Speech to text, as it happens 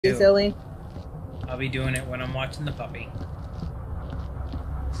Silly. I'll be doing it when I'm watching the puppy.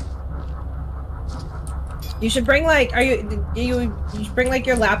 You should bring like, you should bring like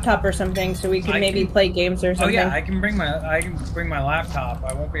your laptop or something so we can maybe play games or something. Oh yeah, I can bring my laptop.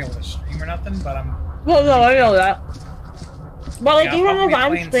 I won't be able to stream or nothing, but I'm. Well, no, I know that. But like, Yeah, even if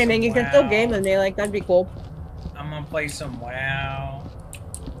I'm streaming, you can still game with me. Like, that'd be cool. I'm gonna play some WoW.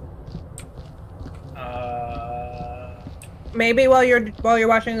 Maybe while you're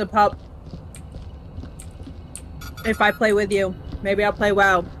watching the pup, if I play with you, maybe I'll play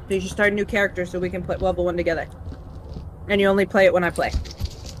WoW. You should start a new character so we can play level 1 together. And you only play it when I play.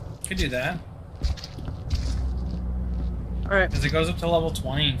 Could do that. Alright. Because it goes up to level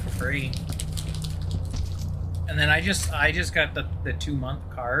 20 for free. And then I just got the 2-month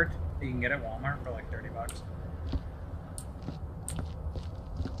card that you can get at Walmart for like $30.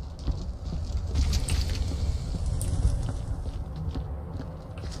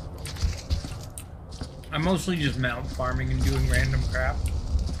 I'm mostly just mount farming and doing random crap.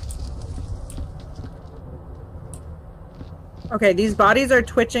 Okay, these bodies are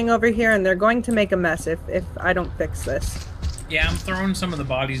twitching over here and they're going to make a mess if I don't fix this. Yeah, I'm throwing some of the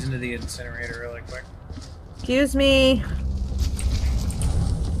bodies into the incinerator really quick. Excuse me.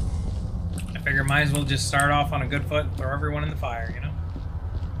 I figure might as well just start off on a good foot and throw everyone in the fire, you know?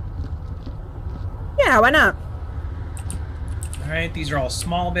 Yeah, why not? Alright, these are all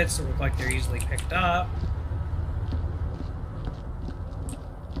small bits that look like they're easily picked up.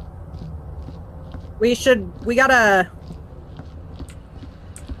 We gotta...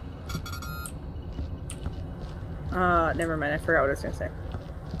 never mind, I forgot what I was gonna say.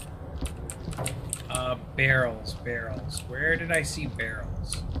 Barrels. Where did I see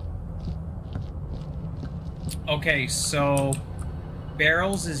barrels? Okay, so...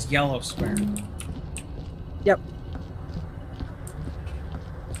 barrels is yellow square. Yep.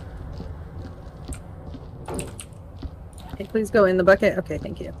 Okay, please go in the bucket. Okay,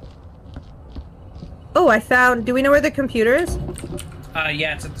 thank you. Oh, I found... Do we know where the computer is?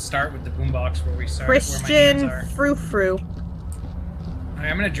 Yeah, it's at the start with the boombox where we start. Christian Frou-Frou. Right,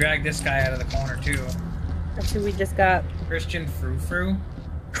 I'm gonna drag this guy out of the corner too. That's who we just got. Christian Frou-Frou?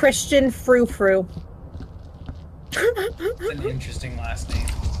 Christian Frou-Frou. That's an interesting last name.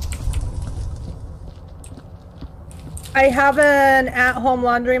 I have an at-home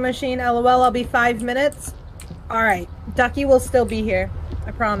laundry machine. LOL, I'll be 5 minutes. Alright, Ducky will still be here.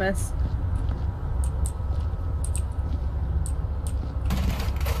 I promise.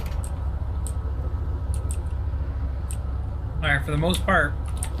 Alright, for the most part,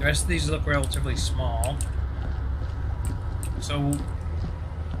 the rest of these look relatively small. So,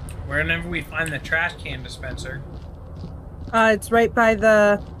 whenever we find the trash can dispenser... It's right by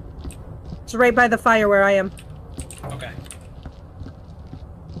the... It's right by the fire where I am. Okay.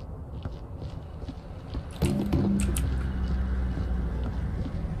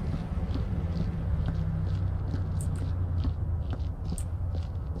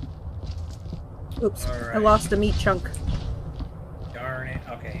 Oops, right. I lost a meat chunk. Darn it.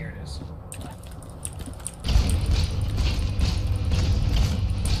 Okay, here it is.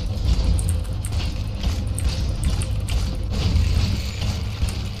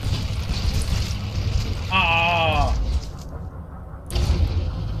 Ah!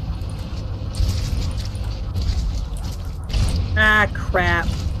 Ah, crap.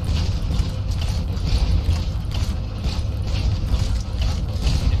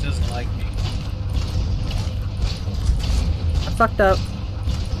 It doesn't like me. I fucked up.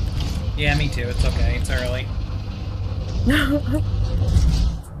 Yeah, me too. It's okay. It's early. No,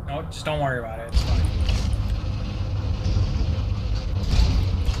 just don't worry about it. It's fine.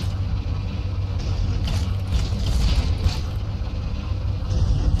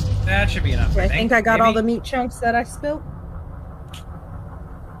 That should be enough. I think I got all the meat chunks that I spilled.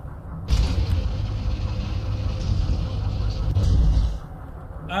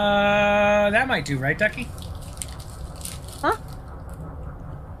 That might do, right, Ducky? Huh?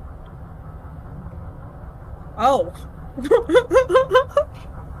 Oh.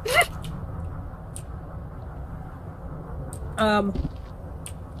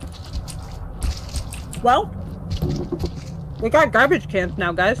 Well, we got garbage cans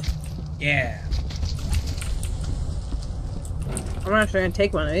now, guys. Yeah. I'm actually gonna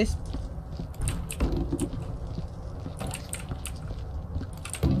take one of these.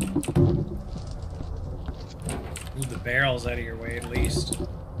 Move the barrels out of your way, at least.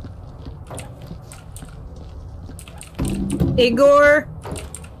 Igor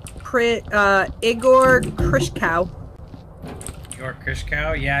Krishkow. Igor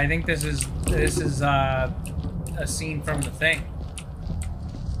Krishkow? Yeah, I think this is a scene from The Thing.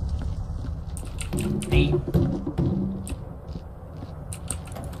 Neat.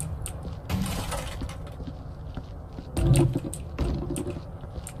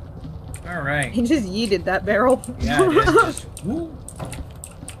 Alright. He just yeeted that barrel. Yeah, it is. Just, woo.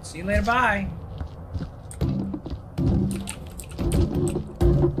 See you later, bye.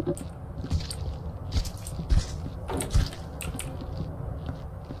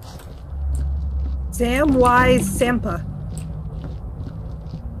 Samwise Sampa.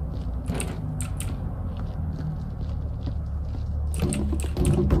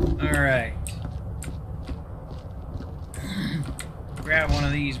 Alright. Grab one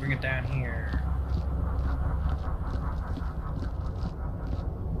of these, bring it down here.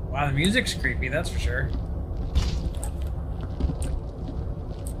 Wow, the music's creepy, that's for sure.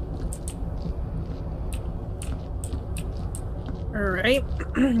 Alright.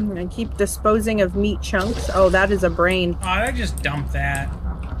 I'm gonna keep disposing of meat chunks. Oh, that is a brain. Oh, I just dumped that.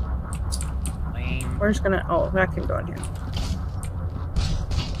 Lame. We're just gonna... Oh, that can go in here.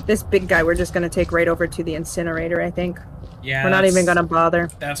 This big guy we're just gonna take right over to the incinerator, I think. Yeah, we're not even gonna bother.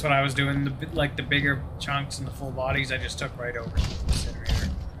 That's what I was doing. The bigger chunks and the full bodies, I just took right over to the incinerator.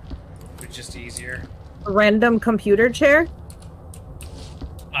 It was just easier. Random computer chair?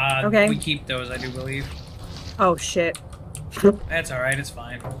 Okay. We keep those, I do believe. Oh, shit. That's alright, it's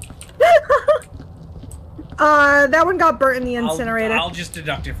fine. That one got burnt in the incinerator. I'll just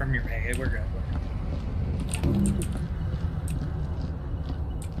deduct it from your pay. We're good.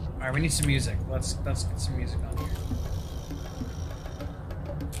 Alright, we need some music. Let's get some music on here.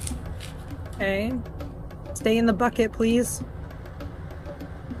 Okay. Stay in the bucket, please.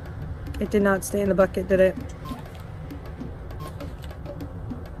 It did not stay in the bucket, did it?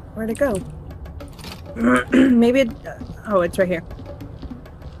 Where'd it go? Maybe it... Oh, it's right here.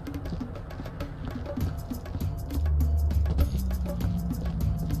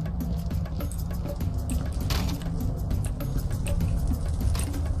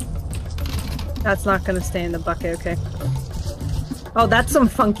 That's not gonna stay in the bucket, okay. Oh, that's some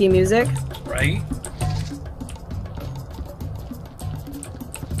funky music. Right?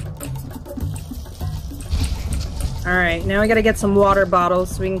 Alright, now we gotta get some water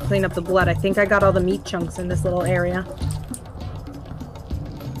bottles so we can clean up the blood. I think I got all the meat chunks in this little area.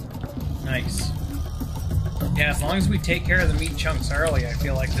 Nice. Yeah, as long as we take care of the meat chunks early, I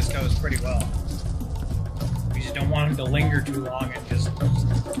feel like this goes pretty well. We just don't want them to linger too long and just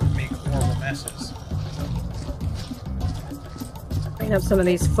make horrible messes. Clean up some of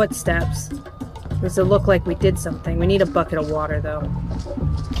these footsteps. Does it look like we did something? We need a bucket of water, though.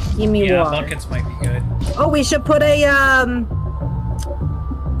 Give me water. Yeah, buckets might be good. Oh, we should put a, I'm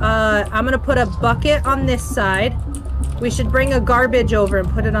gonna put a bucket on this side. We should bring a garbage over and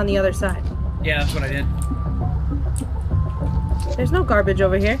put it on the other side. Yeah, that's what I did. There's no garbage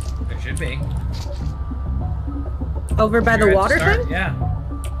over here. There should be. Over by the water thing? Yeah.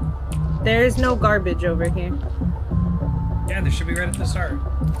 There's no garbage over here. Yeah, there should be right at the start.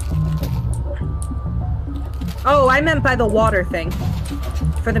 Oh, I meant by the water thing.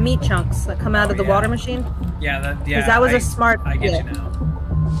 For the meat chunks that come out of the water machine. Yeah, that. Yeah, because that was a smart. I get you now.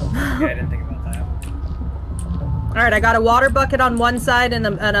 Yeah, I didn't think about that. All right, I got a water bucket on one side and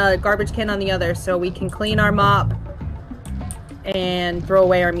a garbage can on the other, so we can clean our mop and throw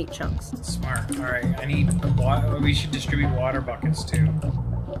away our meat chunks. Smart. All right, I need water. We should distribute water buckets too.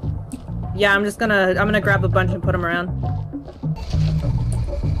 Yeah, I'm gonna grab a bunch and put them around.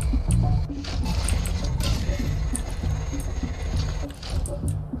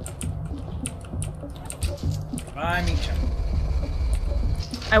 Bye, meat chunk.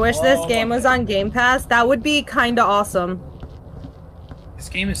 I wish this game was on Game Pass. That would be kind of awesome. This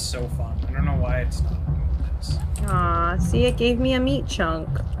game is so fun. I don't know why it's not doing this. Aw, see, it gave me a meat chunk.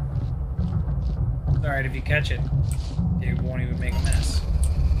 It's alright, if you catch it, it won't even make a mess.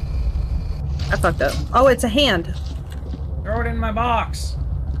 I fucked up. Oh, it's a hand. Throw it in my box.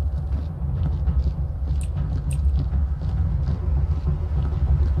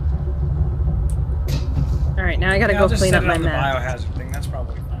 Alright, now I gotta go clean up my mess. I'll just set it on the biohazard thing. That's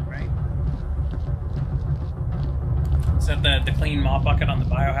probably fine, right? Set the clean mop bucket on the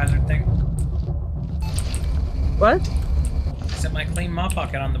biohazard thing. What? Set my clean mop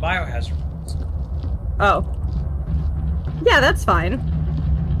bucket on the biohazard. Oh. Yeah, that's fine.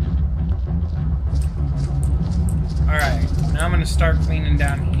 Alright, now I'm gonna start cleaning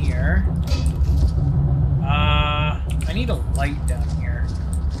down here. I need a light down here.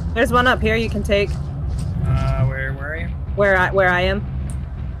 There's one up here you can take. Where are you? Where I am.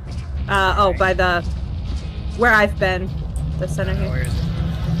 Oh, by the... Where I've been. The center here. Where is it?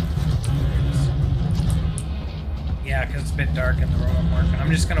 Yeah, because it's a bit dark in the room I'm working. I'm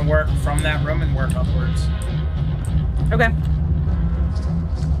just gonna work from that room and work upwards. Okay.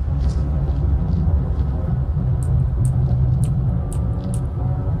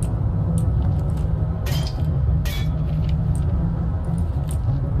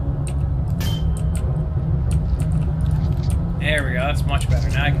 There we go, that's much better.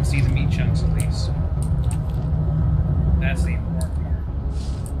 Now I can see the meat chunks at least. That's the important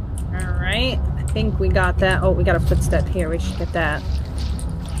part. Alright, I think we got that. Oh, we got a footstep here. We should get that.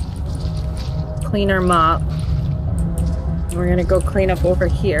 Clean our mop. We're gonna go clean up over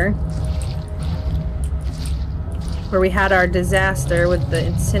here. Where we had our disaster with the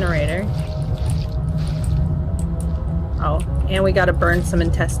incinerator. Oh, and we gotta burn some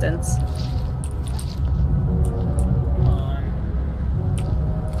intestines.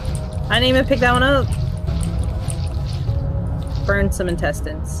 I didn't even pick that one up. Burn some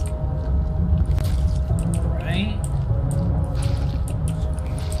intestines. Right.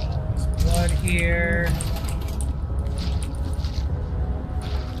 There's blood here.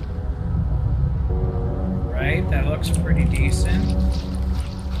 Right, that looks pretty decent.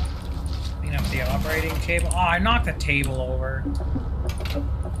 Clean up the operating table. Oh, I knocked the table over.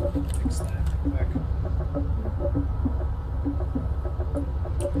 Fix that real quick.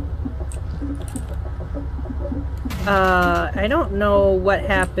 I don't know what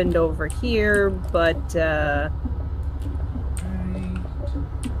happened over here, but, Right.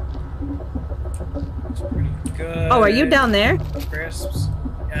 It's pretty good. Oh, are you down there? Crisps.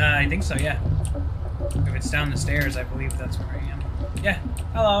 I think so, yeah. If it's down the stairs, I believe that's where I am. Yeah,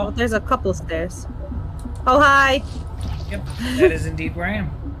 hello. Oh, there's a couple stairs. Oh, hi! Yep, that is indeed where I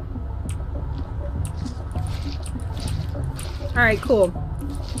am. Alright, cool.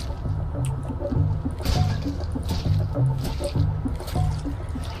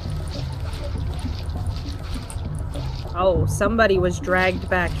 Oh, somebody was dragged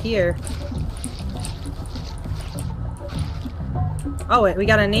back here. Oh, wait, we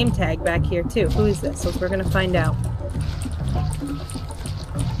got a name tag back here, too. Who is this? So we're gonna find out.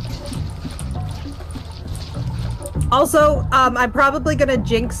 Also, I'm probably gonna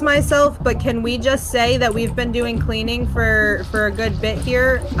jinx myself, but can we just say that we've been doing cleaning for a good bit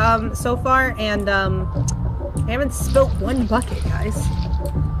here, so far, and, I haven't spilt one bucket, guys.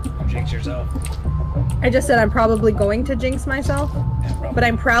 Don't jinx yourself. I just said I'm probably going to jinx myself, Yeah, but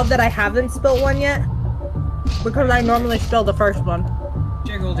I'm proud that I haven't spilt one yet, because I normally spill the first one.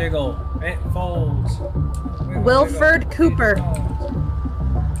 Jiggle, jiggle. It folds. Wiggle, Wilford wiggle. Cooper. It folds.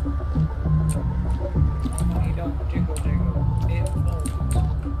 You don't jiggle, jiggle. It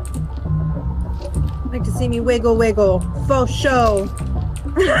folds. Like to see me wiggle, wiggle. Faux show.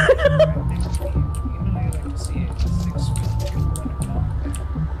 You know you like to see it. 6 feet.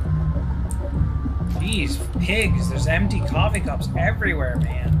 Jeez, pigs. There's empty coffee cups everywhere,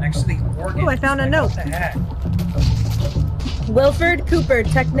 man. Next to these organs. Oh, I found a note. What the heck? Wilford Cooper,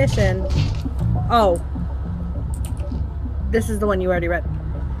 technician. Oh. This is the one you already read.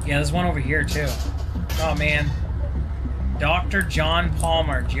 Yeah, there's one over here, too. Oh, man. Dr. John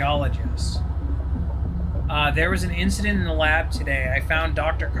Palmer, geologist. There was an incident in the lab today. I found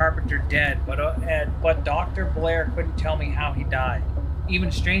Dr. Carpenter dead, but Dr. Blair couldn't tell me how he died.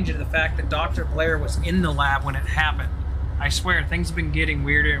 Even stranger, the fact that Dr. Blair was in the lab when it happened. I swear, things have been getting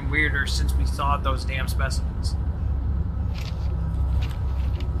weirder and weirder since we saw those damn specimens.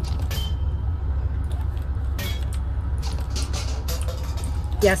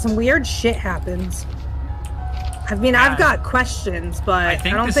 Yeah, some weird shit happens. I mean, Yeah, I've got questions, but I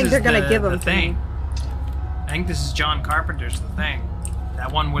don't this think is they're gonna give them the to thing. me. I think this is John Carpenter's The Thing.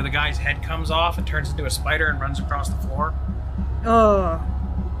 That one where the guy's head comes off and turns into a spider and runs across the floor. Oh.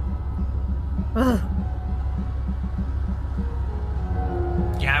 Ugh.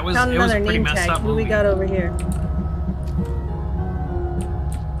 Yeah, it was Found a another pretty name messed tag. up Who movie. we got over here?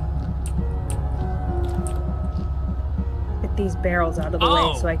 Get these barrels out of the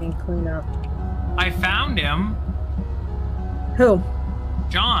way so I can clean up. I found him. Who?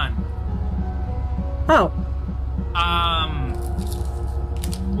 John. Oh.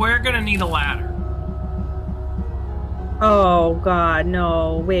 We're gonna need a ladder. Oh, God,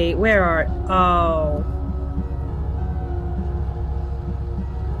 no. Wait, where are... Oh.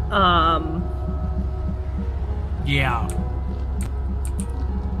 Yeah.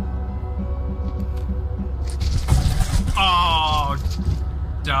 Oh,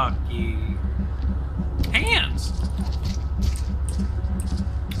 ducky. Hands!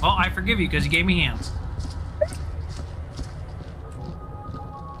 Well, I forgive you because you gave me hands.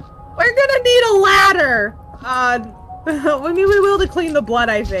 We're gonna need a ladder! I mean, we will to clean the blood,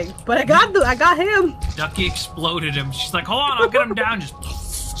 I think. But I got him! Ducky exploded him. She's like, hold on, I'll get him down. Just